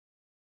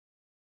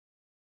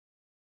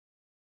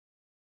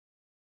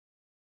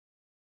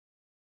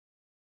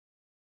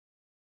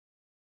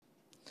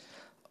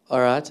All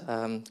right.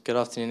 Good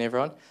afternoon,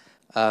 everyone.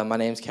 My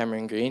name is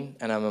Cameron Green,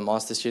 and I'm a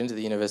master's student at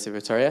the University of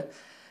Victoria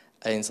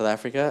in South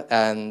Africa.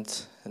 And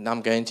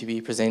I'm going to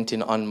be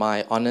presenting on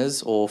my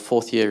honours or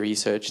fourth-year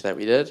research that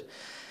we did.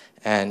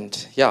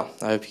 And yeah,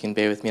 I hope you can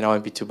bear with me, and I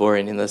won't be too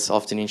boring in this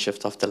afternoon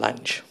shift after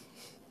lunch.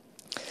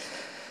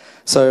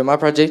 So my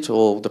project,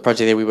 or the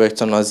project that we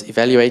worked on, was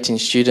evaluating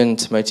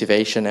student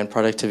motivation and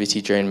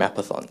productivity during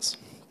mapathons.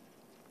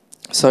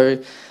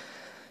 So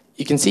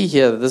you can see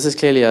here, this is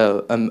clearly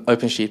an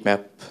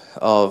OpenStreetMap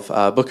of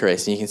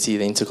Bucharest, and you can see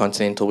the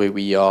Intercontinental where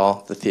we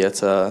are, the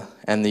theatre,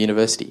 and the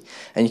university.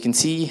 And you can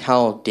see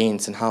how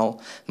dense and how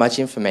much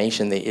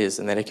information there is,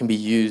 and that it can be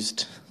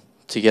used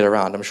to get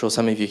around. I'm sure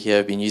some of you here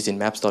have been using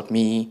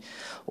maps.me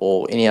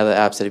or any other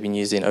apps that have been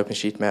using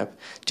OpenStreetMap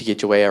to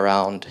get your way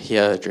around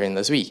here during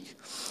this week.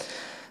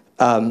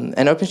 And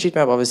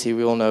OpenStreetMap, obviously,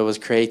 we all know, was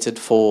created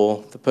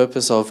for the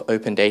purpose of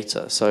open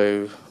data.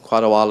 So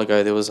quite a while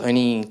ago, there was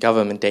only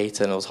government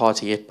data, and it was hard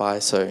to get by.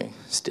 So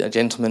a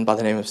gentleman by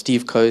the name of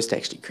Steve Coast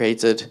actually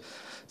created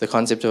the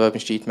concept of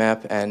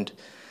OpenStreetMap, and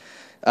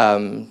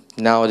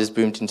now it has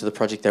boomed into the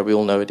project that we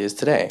all know it is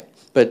today.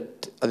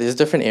 But there's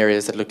different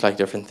areas that look like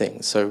different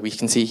things. So we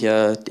can see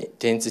here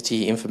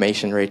density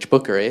information-rich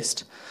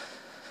Bucharest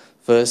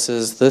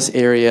versus this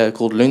area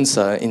called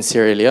Lunsa in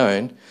Sierra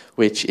Leone,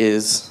 which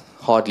is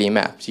hardly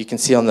mapped. You can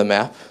see on the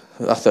map,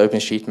 the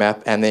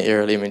OpenStreetMap and the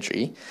aerial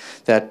imagery,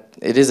 that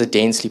it is a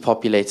densely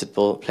populated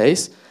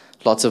place,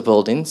 lots of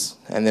buildings,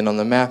 and then on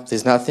the map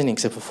there's nothing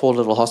except for 4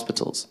 little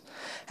hospitals.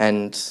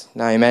 And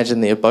now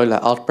imagine the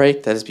Ebola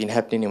outbreak that has been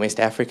happening in West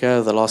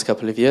Africa the last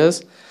couple of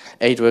years.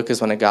 Aid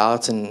workers want to go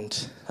out and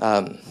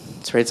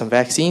spread some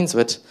vaccines,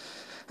 but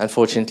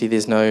unfortunately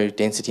there's no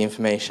density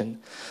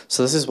information.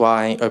 So this is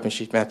why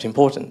OpenStreetMap is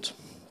important.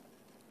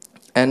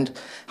 And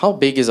how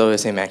big is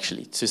OSM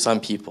actually to some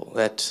people?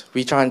 That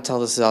we try and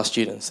tell this to our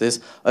students. There's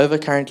over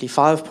currently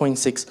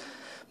 5.6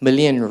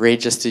 million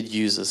registered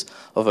users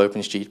of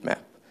OpenStreetMap.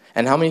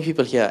 And how many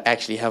people here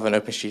actually have an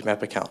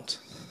OpenStreetMap account?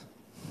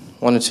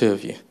 1 or 2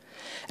 of you.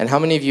 And how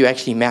many of you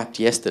actually mapped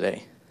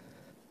yesterday?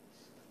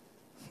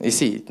 You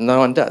see, no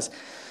one does.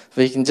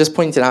 But you can just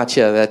point it out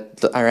here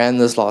that I ran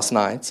this last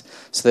night.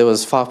 So there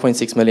was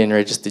 5.6 million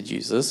registered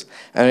users,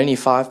 and only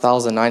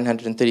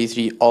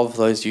 5,933 of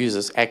those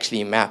users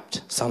actually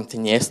mapped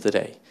something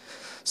yesterday.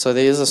 So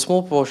there is a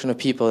small portion of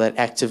people that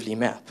actively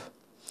map.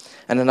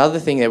 And another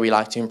thing that we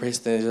like to impress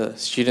the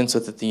students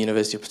with at the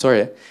University of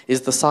Victoria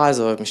is the size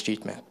of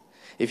OpenStreetMap.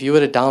 If you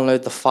were to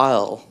download the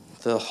file,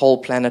 the whole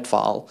planet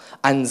file,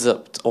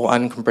 unzipped or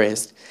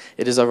uncompressed,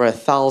 it is over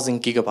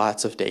 1,000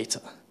 gigabytes of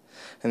data.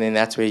 And then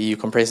that's where you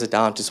compress it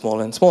down to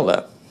smaller and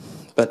smaller.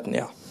 But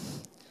yeah.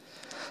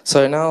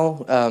 So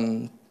now,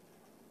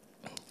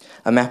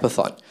 a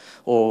mapathon,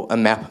 or a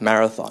map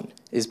marathon,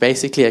 is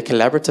basically a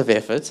collaborative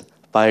effort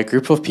by a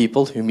group of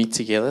people who meet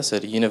together, so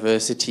at a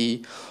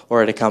university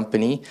or at a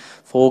company,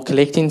 for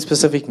collecting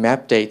specific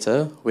map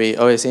data where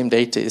OSM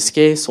data is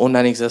scarce or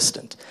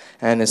non-existent.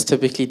 And it's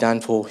typically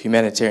done for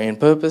humanitarian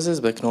purposes,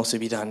 but can also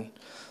be done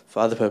for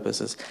other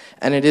purposes.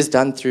 And it is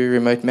done through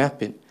remote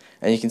mapping.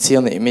 And you can see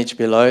on the image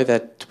below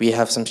that we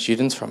have some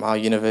students from our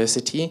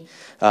university.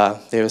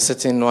 They were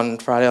sitting one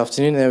Friday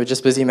afternoon, and they were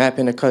just busy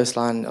mapping a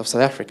coastline of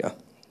South Africa.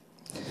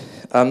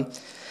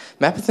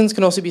 Mapathons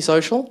can also be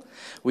social.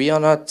 We are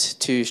not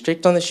too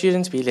strict on the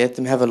students. We let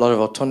them have a lot of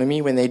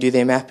autonomy when they do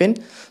their mapping.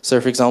 So,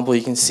 for example,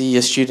 you can see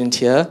a student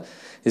here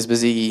is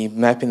busy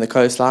mapping the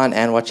coastline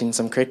and watching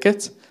some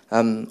cricket.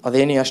 Are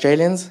there any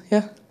Australians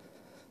here?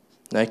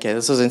 Okay,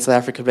 this was in South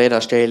Africa, played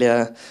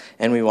Australia,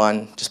 and we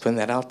won. Just putting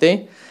that out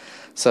there.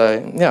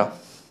 So, yeah.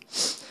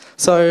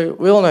 So,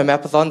 we all know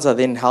mapathons are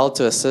then held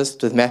to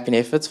assist with mapping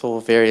efforts for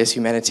various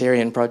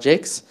humanitarian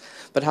projects.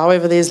 But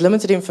however, there's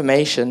limited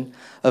information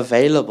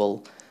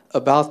available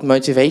about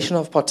motivation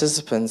of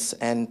participants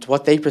and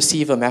what they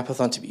perceive a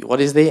mapathon to be. What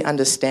is their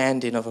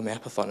understanding of a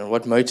mapathon and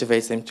what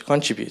motivates them to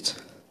contribute?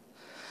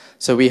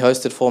 So we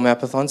hosted 4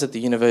 mapathons at the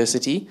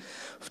university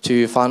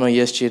to final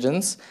year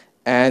students,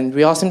 and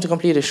we asked them to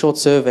complete a short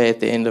survey at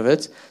the end of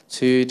it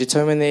to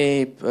determine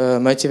their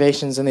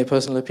motivations and their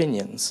personal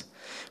opinions.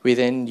 We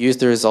then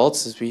used the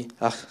results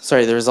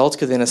the results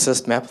could then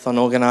assist mapathon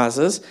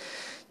organizers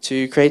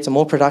to create a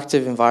more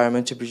productive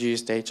environment to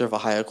produce data of a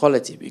higher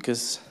quality,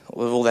 because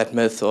with all that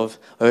myth of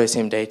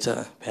OSM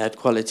data, bad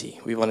quality,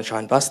 we want to try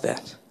and bust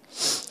that.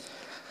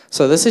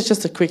 So this is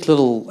just a quick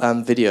little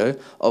video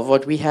of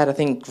what we had, I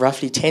think,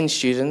 roughly 10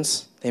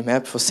 students. They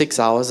mapped for 6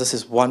 hours. This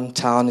is one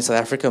town in South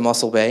Africa,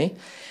 Mossel Bay.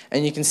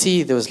 And you can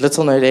see there was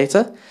little no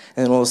data,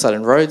 and then all of a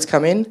sudden roads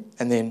come in,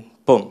 and then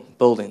boom,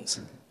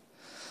 buildings.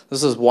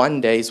 This was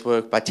one day's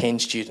work by 10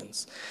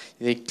 students.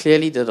 They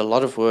clearly did a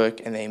lot of work,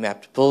 and they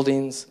mapped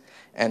buildings,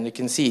 and you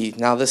can see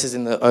now this is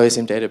in the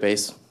OSM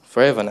database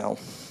forever now.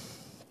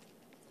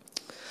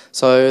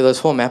 So those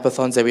 4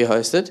 mapathons that we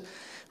hosted,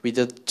 we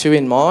did 2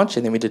 in March,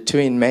 and then we did 2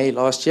 in May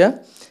last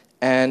year,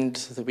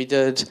 and we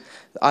did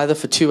either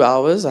for 2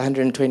 hours,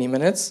 120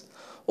 minutes,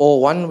 or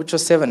one which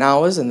was 7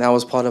 hours, and that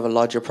was part of a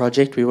larger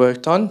project we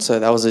worked on. So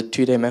that was a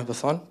 2-day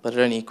mapathon, but it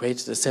only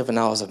equated to 7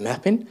 hours of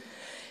mapping.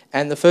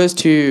 And the first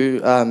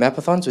two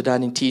mapathons were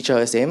done in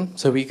TeachOSM,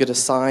 so we could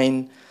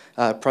assign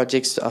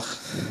projects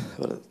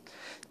to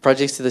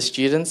the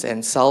students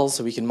and cells,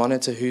 so we can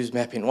monitor who's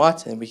mapping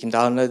what, and we can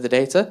download the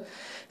data.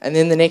 And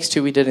then the next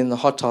two we did in the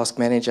Hot Task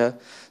Manager,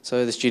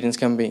 so the students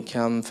can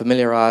become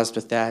familiarized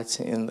with that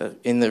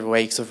in the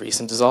wakes of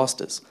recent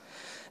disasters.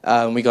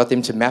 We got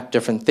them to map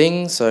different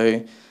things,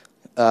 so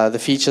the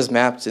features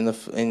mapped in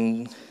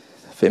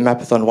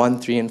Mapathon 1,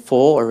 3, and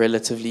 4 are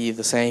relatively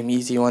the same,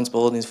 easy ones,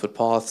 buildings,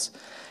 footpaths,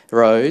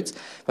 roads.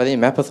 But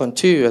then Mapathon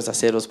 2, as I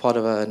said, was part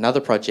of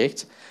another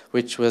project,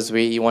 which was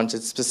where you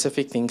wanted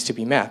specific things to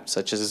be mapped,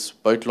 such as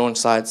boat launch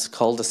sites,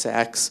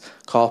 cul-de-sacs,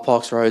 car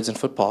parks, roads, and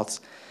footpaths.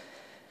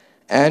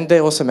 And they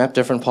also mapped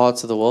different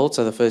parts of the world.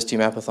 So the first two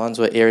mapathons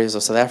were areas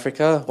of South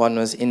Africa. One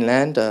was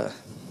inland,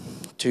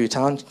 2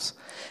 towns,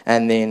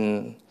 and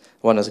then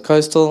one was a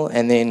coastal,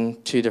 and then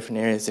 2 different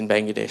areas in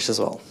Bangladesh as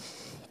well.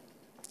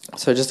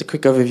 So just a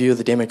quick overview of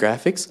the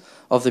demographics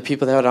of the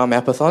people that were at our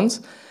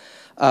mapathons.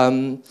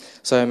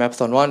 So in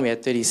Mapathon 1, we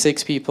had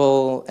 36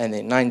 people, and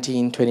then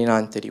 19,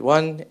 29,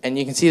 31. And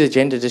you can see the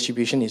gender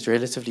distribution is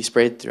relatively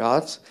spread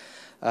throughout.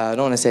 I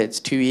don't want to say it's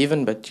too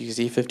even, but you can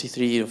see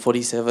 53 to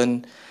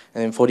 47, and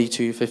then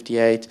 42,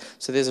 58.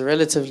 So there's a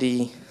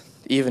relatively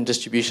even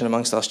distribution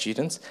amongst our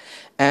students.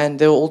 And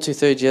they were all 2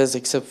 third years,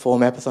 except for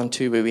Mapathon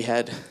 2, where we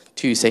had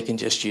 2 second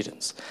year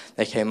students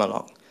that came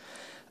along.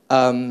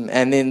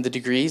 And then the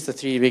degrees, the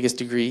 3 biggest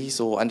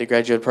degrees or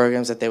undergraduate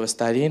programs that they were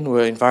studying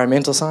were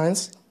environmental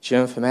science,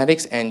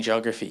 geoinformatics, and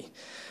geography,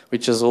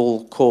 which is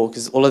all core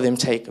because all of them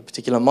take a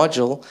particular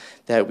module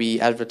that we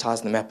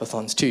advertise in the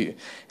mapathons too.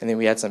 And then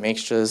we had some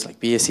extras like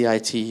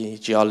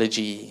BSCIT,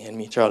 geology, and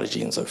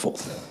meteorology, and so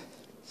forth.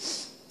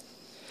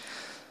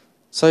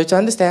 So to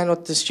understand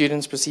what the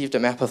students perceived a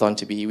mapathon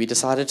to be, we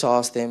decided to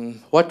ask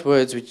them, what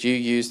words would you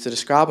use to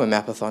describe a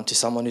mapathon to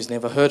someone who's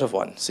never heard of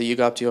one? So you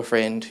go up to your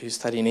friend who's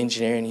studying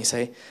engineering and you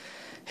say,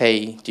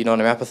 hey, do you know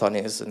what a mapathon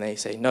is? And they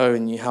say, no,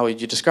 and how would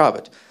you describe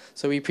it?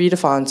 So we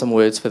predefined some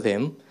words for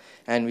them,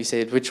 and we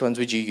said, which ones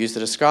would you use to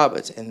describe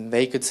it? And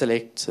they could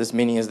select as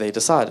many as they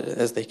decided,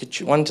 as they could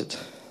wanted.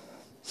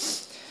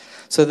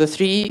 So the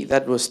 3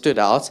 that were stood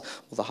out,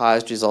 or the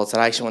highest results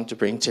that I actually want to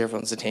bring to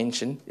everyone's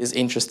attention, is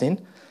interesting.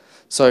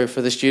 So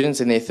for the students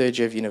in their 3rd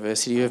year of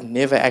university who have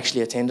never actually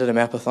attended a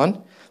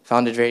mapathon,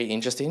 found it very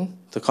interesting,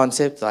 the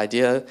concept, the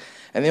idea,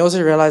 and they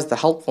also realized the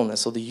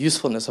helpfulness or the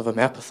usefulness of a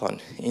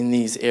mapathon in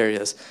these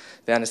areas.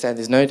 They understand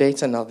there's no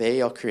data, now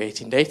they are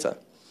creating data.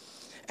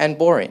 And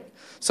boring.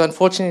 So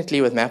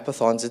unfortunately with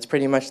mapathons, it's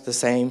pretty much the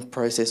same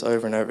process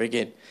over and over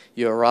again.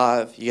 You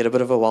arrive, you get a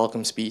bit of a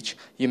welcome speech,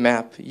 you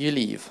map, you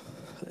leave.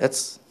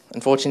 That's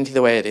unfortunately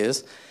the way it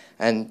is.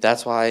 And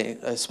that's why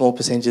a small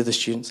percentage of the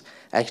students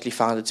actually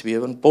found it to be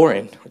a bit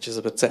boring, which is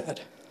a bit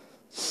sad.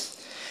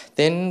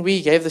 Then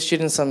we gave the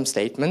students some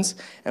statements,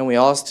 and we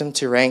asked them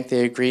to rank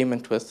their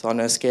agreement with on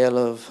a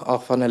scale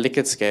on a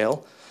Likert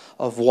scale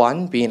of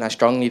 1 being I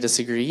strongly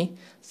disagree,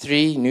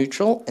 3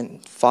 neutral,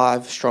 and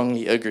 5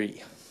 strongly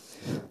agree.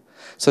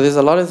 So there's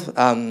a lot of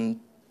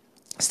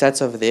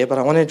stats over there, but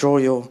I want to draw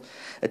your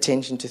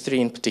attention to 3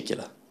 in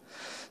particular.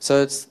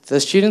 So it's the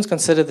students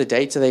consider the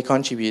data they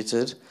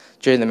contributed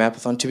during the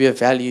mapathon to be of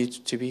value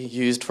to be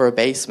used for a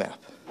base map.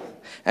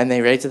 And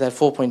they rated that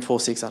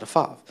 4.46 out of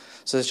 5.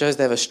 So it shows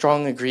they have a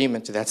strong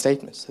agreement to that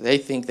statement. So they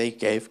think they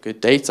gave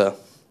good data.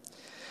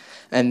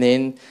 And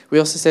then we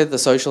also said the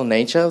social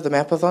nature of the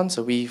mapathon.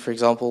 So we, for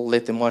example,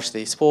 let them watch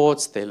their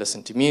sports, they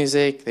listen to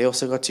music. They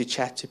also got to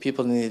chat to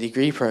people in their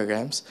degree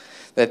programs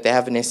that they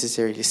haven't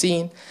necessarily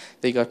seen.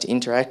 They got to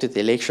interact with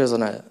their lecturers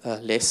on a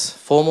less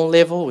formal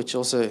level, which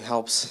also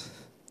helps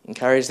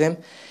encourage them.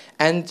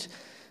 And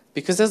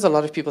because there's a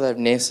lot of people that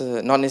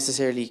have not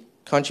necessarily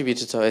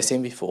contributed to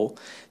OSM before,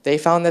 they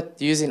found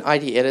that using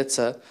ID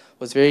Editor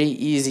was very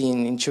easy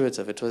and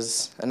intuitive. It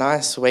was a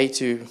nice way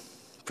to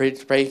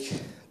bridge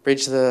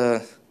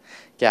the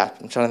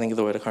gap. I'm trying to think of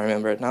the word, I can't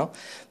remember it now.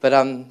 But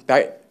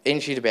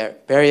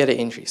barrier to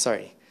entry,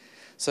 sorry.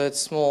 So it's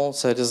small,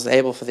 so it is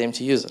able for them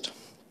to use it.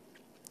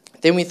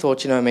 Then we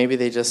thought, maybe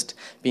they're just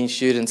being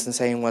students and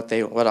saying what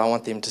I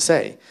want them to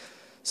say.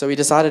 So we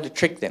decided to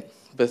trick them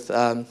with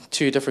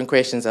 2 different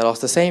questions that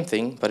ask the same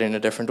thing, but in a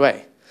different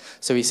way.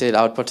 So we said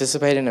I would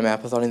participate in a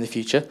mapathon in the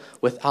future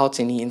without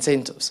any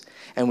incentives.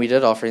 And we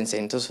did offer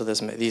incentives for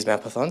these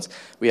mapathons.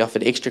 We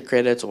offered extra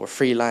credits or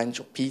free lunch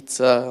or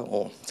pizza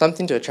or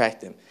something to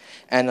attract them.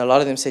 And a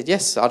lot of them said,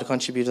 yes, I'd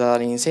contribute without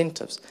any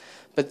incentives.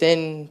 But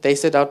then they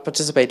said I'd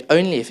participate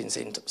only if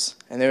incentives.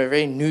 And they were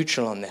very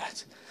neutral on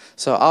that.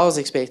 So I was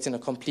expecting a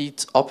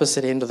complete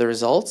opposite end of the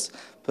results,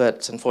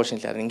 but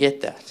unfortunately I didn't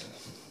get that.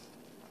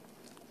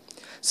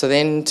 So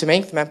then to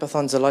make the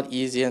mapathons a lot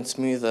easier and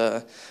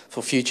smoother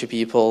for future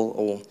people,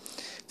 or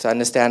to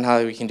understand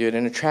how we can do it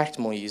and attract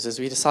more users,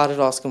 we decided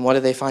to ask them what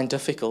do they find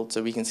difficult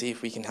so we can see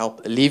if we can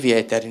help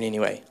alleviate that in any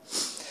way.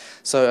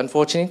 So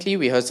unfortunately,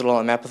 we hosted a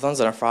lot of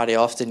mapathons on a Friday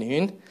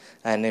afternoon,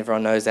 and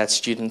everyone knows that's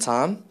student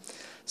time.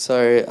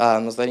 So it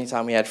was the only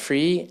time we had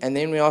free, and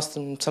then we asked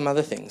them some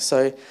other things.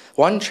 So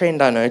one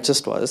trend I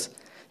noticed was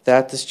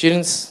that the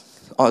students,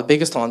 the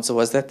biggest answer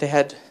was that they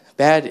had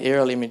bad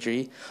aerial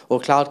imagery or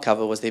cloud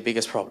cover was their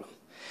biggest problem,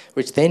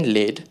 which then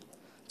led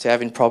to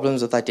having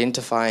problems with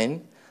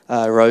identifying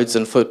roads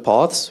and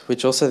footpaths,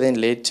 which also then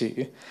led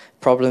to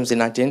problems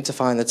in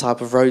identifying the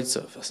type of road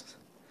surface.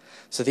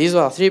 So these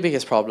were our three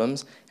biggest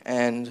problems,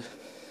 and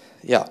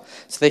yeah,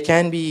 so they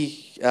can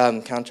be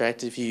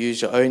counteracted if you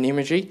use your own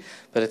imagery,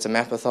 but it's a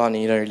mapathon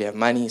and you don't really have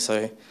money, so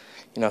you're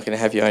not going to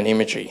have your own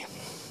imagery.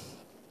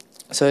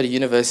 So at a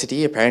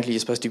university, apparently you're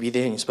supposed to be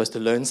there and you're supposed to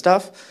learn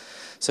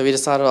stuff. So we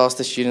decided to ask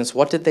the students,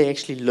 what did they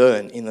actually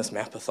learn in this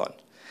mapathon?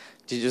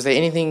 Was there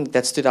anything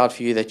that stood out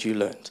for you that you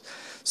learned?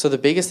 So the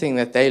biggest thing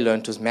that they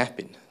learned was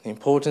mapping, the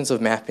importance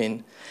of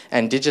mapping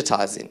and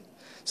digitizing.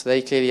 So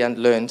they clearly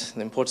learned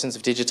the importance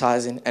of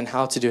digitizing and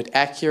how to do it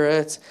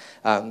accurate.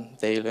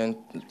 They learned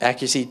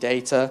accuracy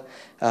data,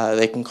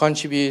 they can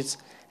contribute,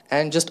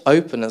 and just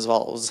open as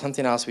well. It was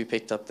something else we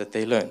picked up that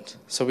they learned.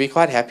 So we're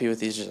quite happy with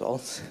these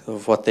results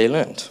of what they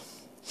learned.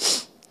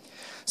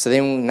 So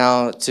then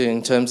now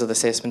in terms of the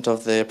assessment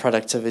of the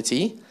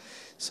productivity.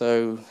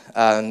 So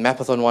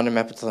Mapathon 1 and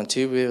Mapathon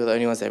 2, we were the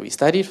only ones that we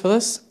studied for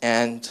this,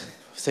 and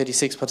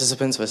 36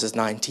 participants versus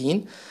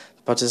 19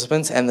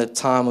 participants, and the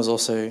time was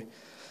also,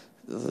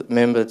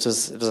 remember, it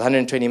was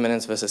 120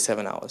 minutes versus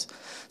 7 hours.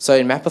 So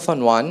in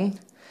Mapathon 1,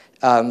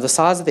 the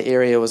size of the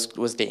area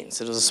was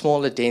dense. It was a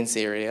smaller, dense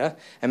area,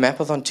 and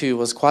Mapathon 2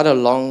 was quite a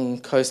long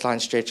coastline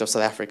stretch of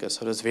South Africa,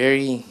 so it was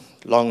very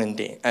long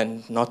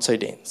and not so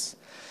dense.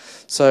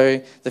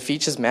 So the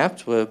features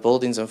mapped were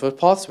buildings and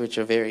footpaths, which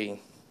are very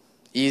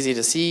easy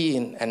to see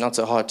and not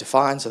so hard to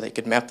find, so they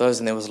could map those,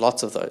 and there was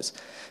lots of those.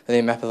 And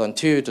then Mapathon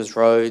 2, it was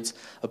roads,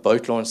 a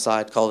boat launch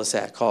site,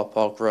 cul-de-sac, car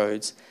park,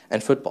 roads,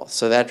 and footpaths.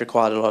 So that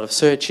required a lot of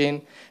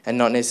searching and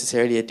not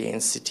necessarily a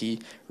density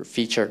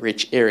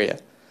feature-rich area.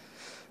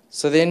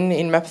 So then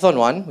in Mapathon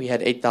 1, we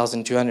had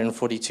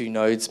 8,242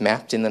 nodes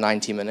mapped in the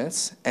 90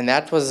 minutes, and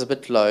that was a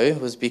bit low,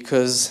 was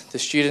because the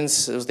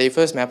students, it was their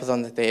first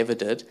Mapathon that they ever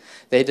did.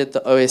 They did the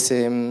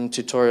OSM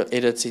tutorial,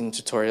 editing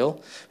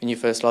tutorial, when you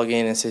first log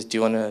in and says, do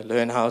you want to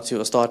learn how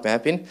to or start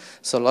mapping?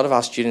 So a lot of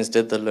our students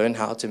did the learn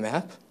how to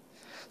map.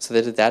 So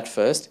they did that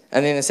first.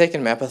 And then the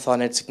second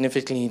Mapathon, it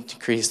significantly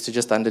decreased to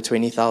just under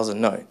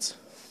 20,000 nodes.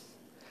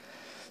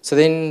 So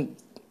then,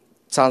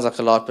 sounds like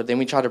a lot, but then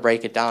we try to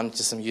break it down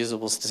into some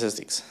usable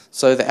statistics.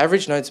 So the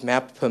average nodes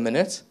mapped per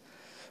minute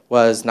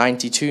was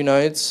 92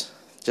 nodes,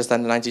 just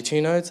under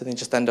 92 nodes, and then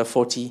just under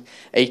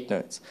 48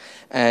 nodes.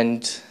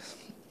 And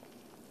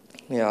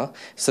yeah,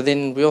 so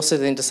then we also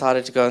then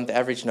decided to go on the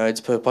average nodes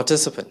per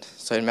participant.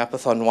 So in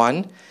Mapathon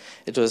 1,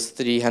 it was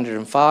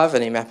 305,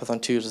 and in Mapathon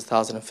 2, it was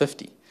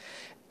 1,050.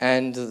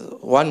 And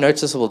one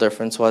noticeable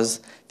difference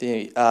was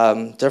the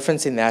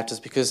difference in that was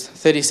because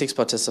 36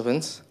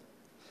 participants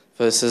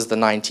versus the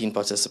 19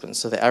 participants.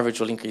 So the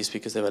average will increase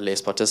because there were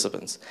less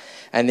participants.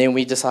 And then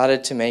we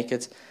decided to make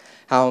it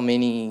how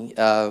many,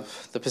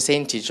 the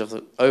percentage of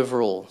the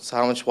overall, so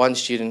how much one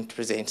student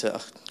presenter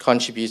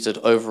contributed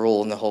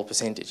overall in the whole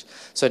percentage.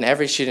 So an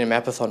average student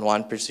in Mapathon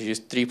 1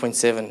 produced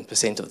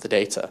 3.7% of the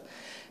data.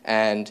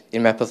 And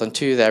in Mapathon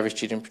 2, the average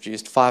student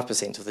produced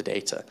 5% of the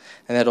data.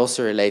 And that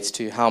also relates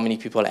to how many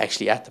people are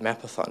actually at the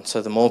Mapathon.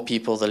 So the more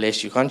people, the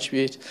less you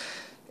contribute,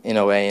 in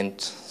a way, and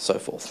so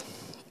forth.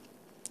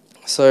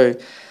 So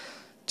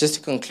just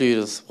to conclude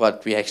with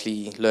what we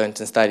actually learned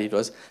and studied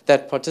was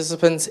that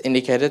participants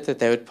indicated that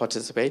they would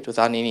participate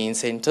without any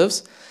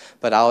incentives,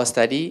 but our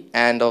study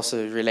and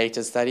also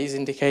related studies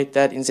indicate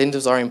that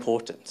incentives are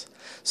important.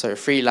 So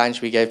free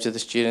lunch we gave to the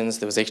students,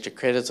 there was extra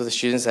credit for the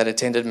students that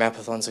attended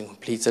Mapathons and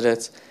completed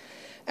it.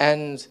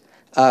 And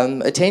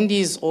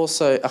attendees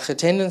also,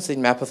 attendance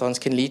in Mapathons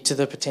can lead to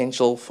the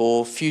potential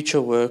for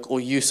future work or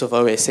use of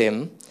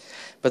OSM.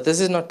 But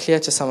this is not clear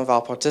to some of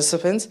our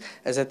participants,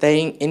 as that they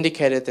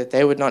indicated that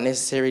they would not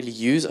necessarily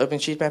use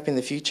OpenStreetMap in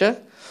the future,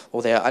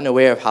 or they are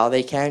unaware of how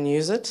they can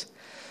use it.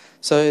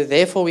 So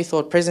therefore we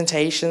thought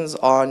presentations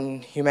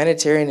on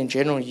humanitarian and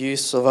general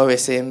use of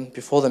OSM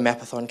before the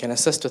Mapathon can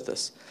assist with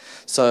this.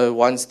 So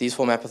once these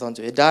 4 Mapathons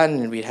were done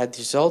and we had the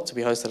results,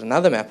 we hosted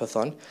another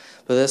Mapathon,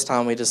 but this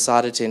time we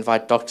decided to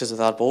invite Doctors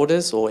Without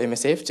Borders, or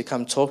MSF, to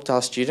come talk to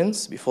our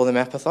students before the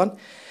Mapathon.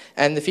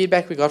 And the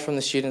feedback we got from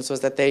the students was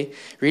that they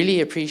really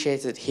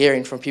appreciated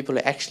hearing from people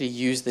who actually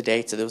use the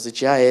data. There was a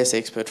GIS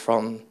expert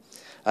from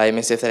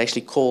MSF that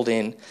actually called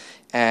in,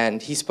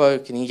 and he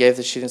spoke and he gave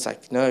the students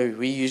like, no,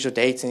 we use your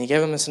data. And he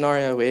gave them a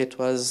scenario where it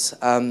was,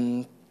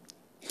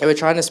 they were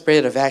trying to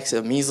spread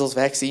a measles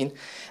vaccine,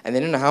 and they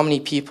didn't know how many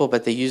people,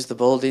 but they used the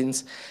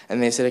buildings,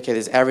 and they said, okay,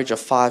 there's average of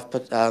 5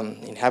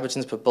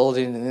 inhabitants per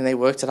building, and then they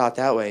worked it out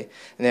that way,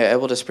 and they were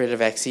able to spread a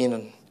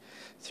vaccine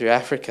through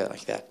Africa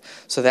like that.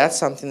 So that's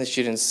something the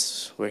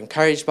students were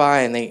encouraged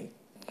by, and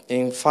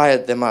they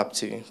fired them up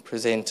to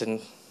present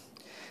and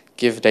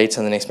give data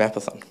on the next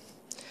Mapathon.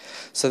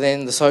 So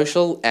then the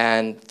social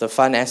and the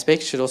fun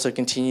aspects should also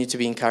continue to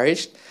be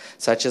encouraged,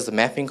 such as the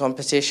mapping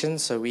competition.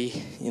 So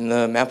we, in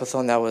the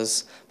mapathon, that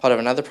was part of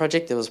another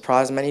project, there was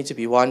prize money to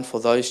be won for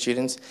those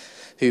students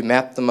who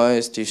mapped the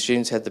most, whose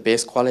students had the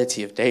best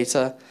quality of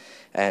data,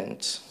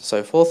 and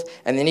so forth.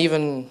 And then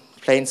even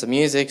playing some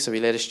music, so we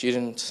let a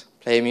student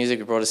play music,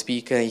 we brought a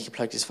speaker, he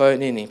plugged his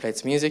phone in and he played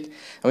some music.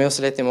 And we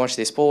also let them watch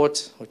their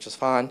sport, which was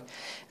fine.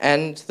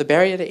 And the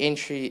barrier to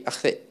entry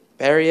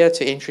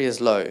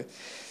is low,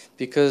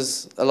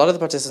 because a lot of the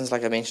participants,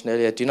 like I mentioned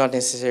earlier, do not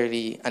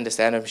necessarily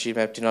understand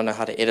OpenStreetMap, do not know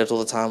how to edit all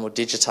the time or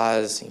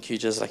digitize in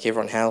QGIS like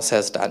everyone else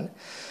has done.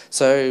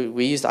 So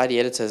we used ID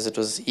editors, it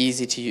was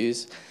easy to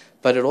use,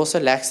 but it also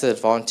lacks the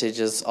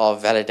advantages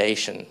of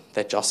validation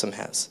that JOSM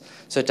has.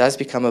 So it does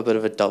become a bit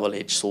of a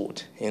double-edged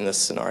sword in this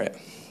scenario.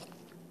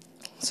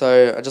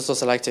 So I'd just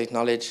also like to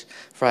acknowledge,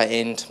 before I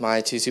end,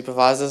 my two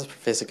supervisors,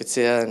 Professor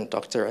Kutsia and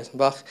Dr.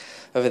 Reitenbach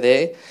over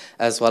there,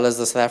 as well as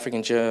the South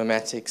African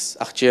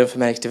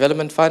Geoinformatics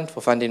Development Fund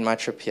for funding my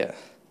trip here.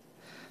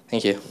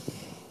 Thank you.